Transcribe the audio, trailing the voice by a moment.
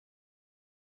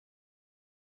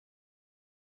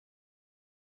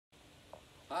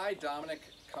Hi, Dominic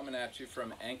coming at you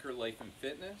from Anchor Life and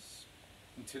Fitness.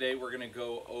 And today we're going to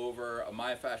go over a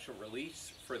myofascial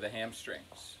release for the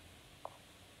hamstrings.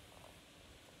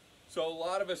 So a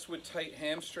lot of us with tight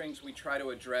hamstrings, we try to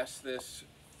address this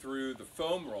through the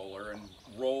foam roller and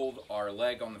roll our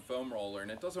leg on the foam roller, and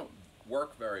it doesn't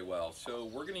work very well. So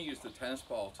we're going to use the tennis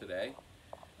ball today,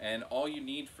 and all you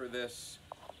need for this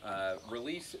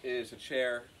release is a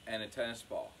chair and a tennis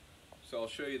ball. So I'll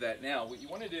show you that now. What you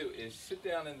want to do is sit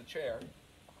down in the chair,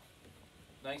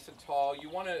 nice and tall. You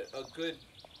want a good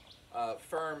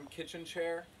firm kitchen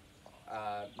chair,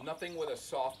 nothing with a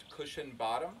soft cushion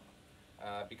bottom,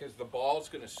 because the ball is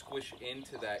going to squish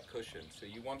into that cushion. So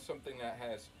you want something that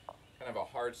has kind of a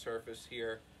hard surface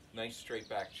here, nice straight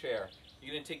back chair.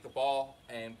 You're going to take the ball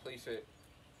and place it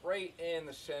right in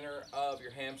the center of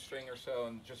your hamstring or so,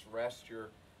 and just rest your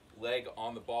leg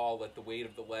on the ball. Let the weight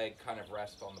of the leg kind of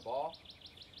rest on the ball.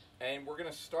 And we're going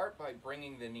to start by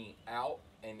bringing the knee out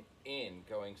and in,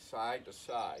 going side to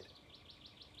side.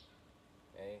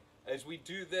 Okay. As we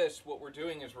do this, what we're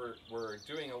doing is we're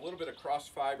doing a little bit of cross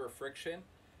fiber friction,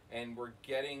 and we're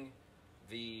getting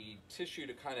the tissue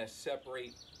to kind of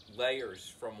separate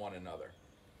layers from one another.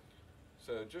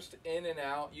 So just in and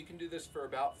out. You can do this for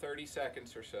about 30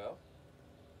 seconds or so.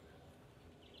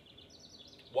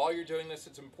 While you're doing this,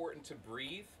 it's important to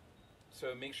breathe.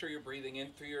 So make sure you're breathing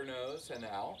in through your nose and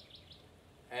out.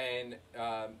 And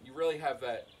you really have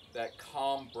that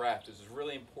calm breath. This is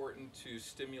really important to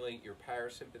stimulate your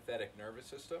parasympathetic nervous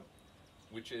system,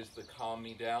 which is the calm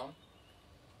me down.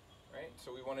 Right?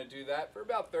 So we want to do that for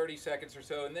about 30 seconds or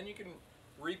so. And then you can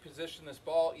reposition this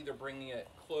ball, either bringing it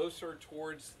closer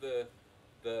towards the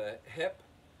hip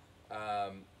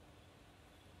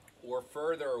or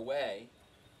further away,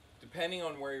 depending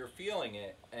on where you're feeling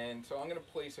it. And so I'm going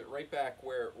to place it right back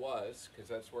where it was, because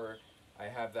that's where I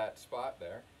have that spot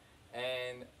there.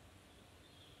 And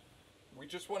we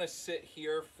just want to sit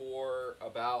here for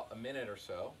about a minute or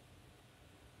so.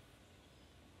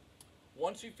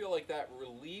 Once you feel like that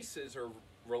releases or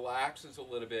relaxes a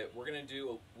little bit, we're going to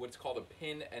do what's called a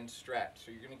pin and stretch.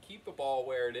 So you're going to keep the ball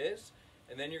where it is,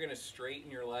 and then you're going to straighten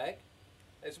your leg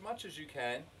as much as you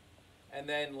can, and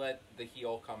then let the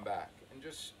heel come back. And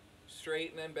just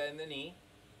straighten and bend the knee.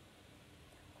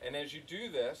 And as you do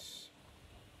this,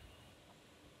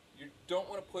 you don't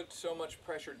want to put so much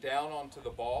pressure down onto the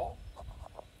ball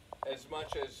as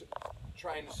much as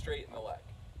trying to straighten the leg.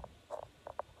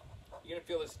 You're going to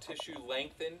feel this tissue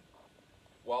lengthen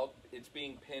while it's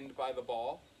being pinned by the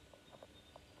ball.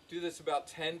 Do this about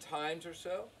 10 times or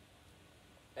so.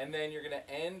 And then you're going to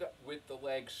end with the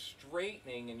leg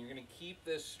straightening, and you're going to keep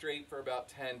this straight for about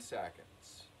 10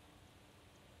 seconds.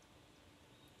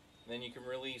 Then you can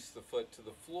release the foot to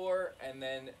the floor, and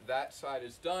then that side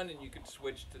is done, and you can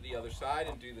switch to the other side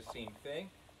and do the same thing.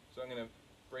 So I'm going to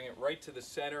bring it right to the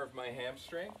center of my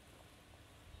hamstring.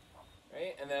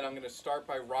 Right? And then I'm going to start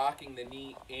by rocking the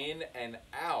knee in and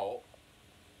out,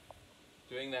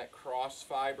 doing that cross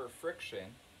fiber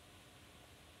friction.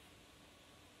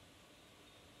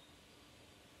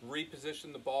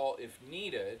 Reposition the ball if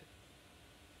needed,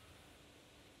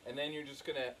 and then you're just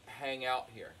going to hang out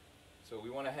here. So we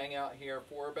want to hang out here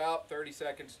for about 30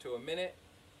 seconds to a minute,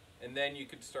 and then you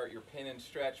can start your pin and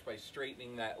stretch by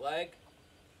straightening that leg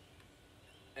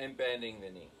and bending the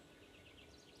knee.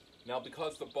 Now,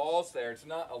 because the ball's there, it's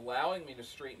not allowing me to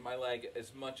straighten my leg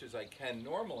as much as I can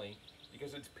normally,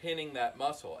 because it's pinning that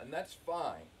muscle, and that's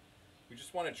fine. We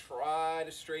just want to try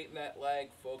to straighten that leg,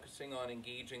 focusing on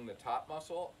engaging the top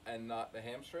muscle and not the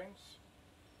hamstrings,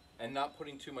 and not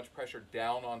putting too much pressure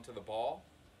down onto the ball.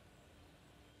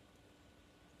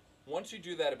 Once you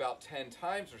do that about 10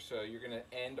 times or so, you're going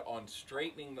to end on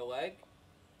straightening the leg.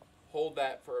 Hold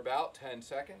that for about 10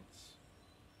 seconds,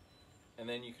 and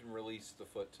then you can release the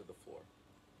foot to the floor.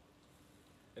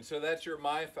 And so that's your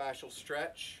myofascial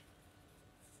stretch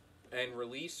and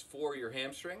release for your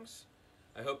hamstrings.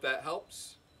 I hope that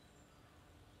helps.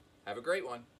 Have a great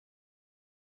one.